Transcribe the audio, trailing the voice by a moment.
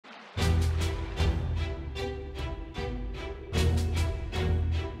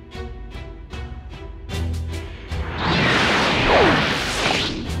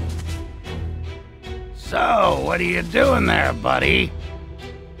what are you doing there, buddy?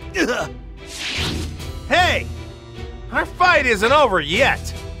 Hey! Our fight isn't over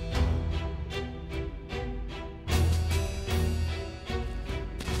yet!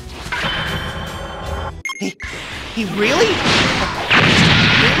 He really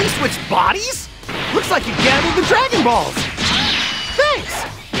switched bodies? Looks like he gathered the Dragonballs! Thanks!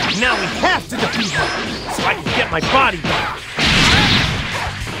 Now we have to defeat him, so I can get my body back!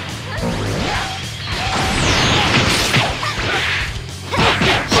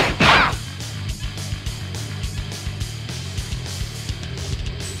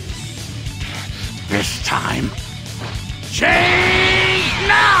 This time, change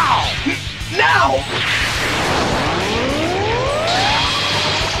now! Now!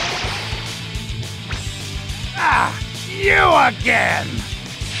 Ah, you again!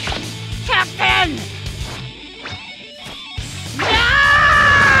 Captain!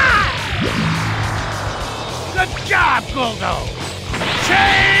 Ah! Good job, Guldo!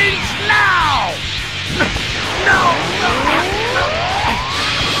 Change now! No!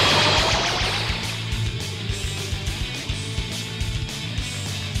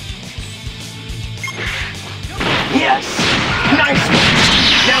 Yes! Nice one!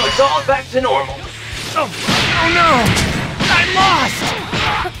 Now it's all back to normal. Oh no! I'm lost!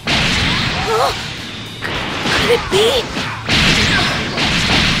 Could it be?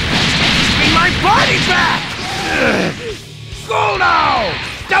 Give me my body back! Guldo!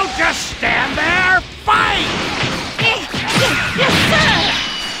 Don't just stand there! Fight! Yes, sir!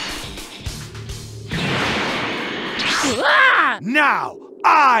 Ah! Now,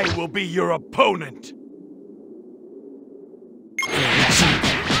 I will be your opponent!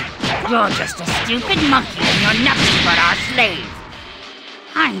 You're just a stupid monkey and you're nothing but our slave.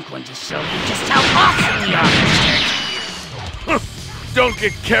 I'm going to show you just how awesome we are compared to you. Don't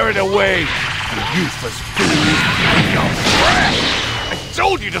get carried away, you useless fool! Your breath! I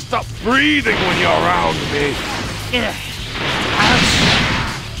told you to stop breathing when you're around me! Ouch.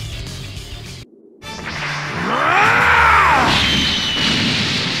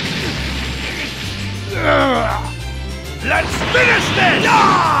 Let's finish this!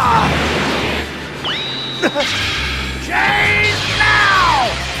 Change now!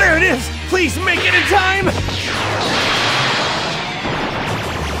 There it is! Please make it in time!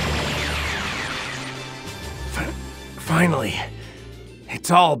 Finally,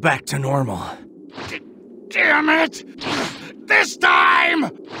 it's all back to normal. Damn it! This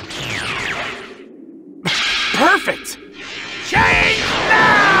time! Perfect! Change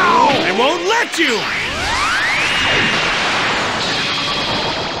now! I won't let you!